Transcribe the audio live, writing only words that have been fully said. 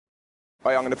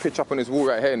I'm going to pitch up on this wall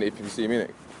right here, and if you see me,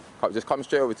 just come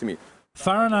straight over to me.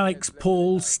 Farron Alex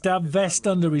Paul, stab vest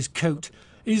under his coat,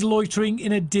 is loitering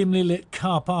in a dimly lit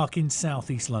car park in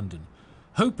southeast London,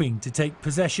 hoping to take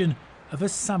possession of a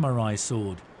samurai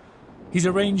sword. He's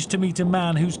arranged to meet a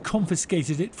man who's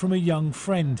confiscated it from a young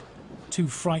friend, too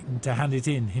frightened to hand it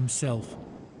in himself.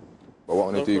 But what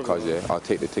I'm going to do, cuz, yeah, I'll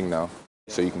take the thing now,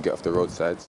 so you can get off the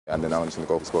roadside, and then I'm just going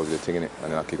to go dispose of the thing in it,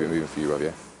 and then I'll keep it moving for you, bruv,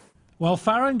 yeah? While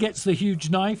Farron gets the huge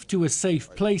knife to a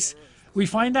safe place, we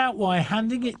find out why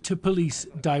handing it to police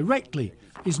directly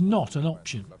is not an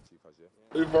option.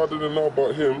 If I didn't know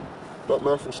about him, that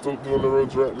knife would still be on the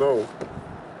roads right now. Do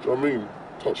you know what I mean?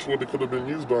 Touch wood, it could have been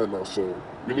used by now, so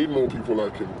we need more people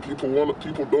like him. People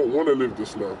don't want to live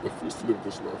this life, they're forced to live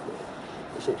this life.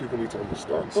 That's what people need to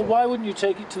understand. But why wouldn't you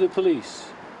take it to the police?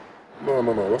 No,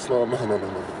 that's not,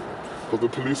 no. Because the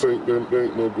police ain't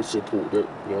no good support. You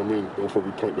know what I mean? They'll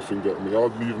probably point the finger at me.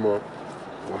 I'd leave my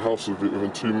house with it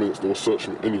within 2 minutes. They'll search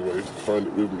me anyway to find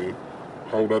it with me.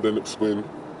 How would I then explain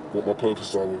what my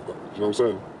purposes are with that? Do you know what I'm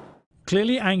saying?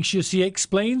 Clearly anxious, he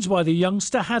explains why the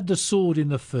youngster had the sword in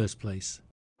the first place.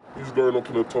 He's growing up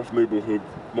in a tough neighbourhood.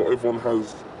 Not everyone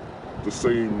has the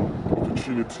same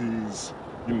opportunities,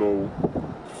 you know,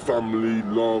 family,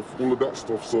 love, all of that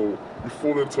stuff. So you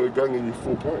fall into a gang and you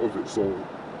fall part of it. So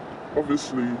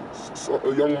obviously,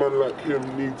 a young man like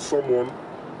him needs someone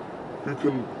who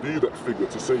can be that figure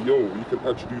to say, yo, you can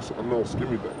actually do something else, give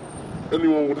me that.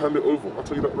 Anyone would hand it over, I'll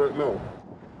tell you that right now.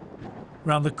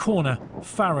 Round the corner,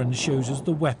 Farron shows us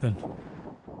the weapon.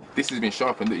 This has been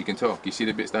sharpened, you can tell. You see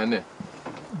the bits down there?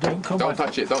 Don't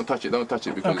touch it,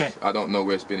 because okay. I don't know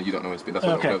where it's been and you don't know where it's been. That's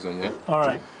what it goes on, yeah? All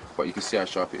right. But you can see how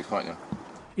sharp it is, can't you?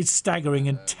 It's staggering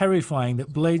and terrifying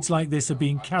that blades like this are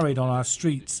being carried on our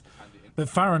streets. But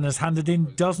Farron has handed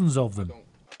in dozens of them.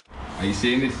 Are you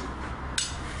seeing this?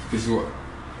 This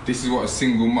is what a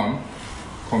single mum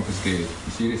confiscated.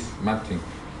 You see this? Mad thing.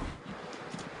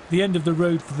 The end of the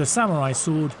road for the samurai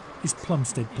sword is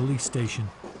Plumstead Police Station.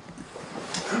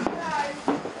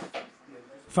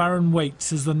 Farron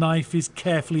waits as the knife is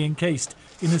carefully encased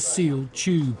in a sealed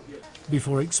tube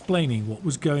before explaining what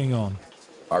was going on.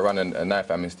 I run a knife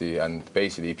amnesty, and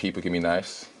basically people give me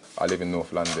knives. I live in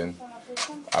North London.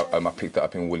 I picked it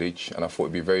up in Woolwich, and I thought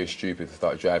it'd be very stupid to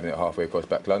start driving it halfway across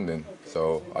back London.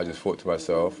 So I just thought to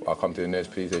myself, I'll come to the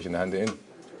nearest police station and hand it in.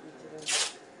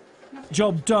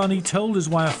 Job done, he told us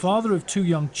why a father of 2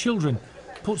 young children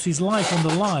puts his life on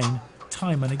the line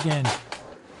time and again.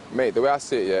 Mate, the way I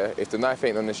see it, yeah, if the knife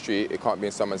ain't on the street, it can't be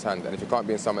in someone's hand. And if it can't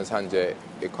be in someone's hand, yeah,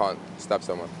 it can't stab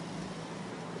someone.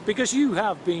 Because you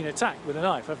have been attacked with a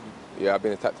knife, haven't you? Yeah, I've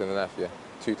been attacked with a knife, yeah.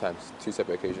 2 times, 2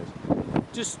 separate occasions.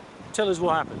 Just tell us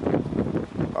what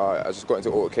happened. I just got into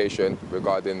an altercation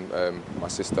regarding my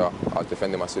sister. I was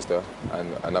defending my sister,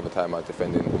 and another time I was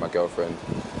defending my girlfriend,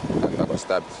 and I got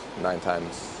stabbed 9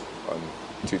 times on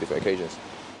 2 different occasions.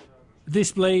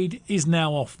 This blade is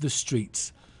now off the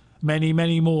streets. Many,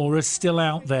 many more are still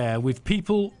out there with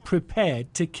people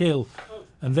prepared to kill,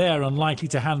 and they're unlikely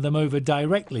to hand them over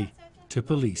directly to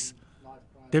police.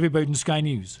 David Bowden, Sky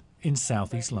News in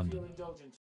southeast London.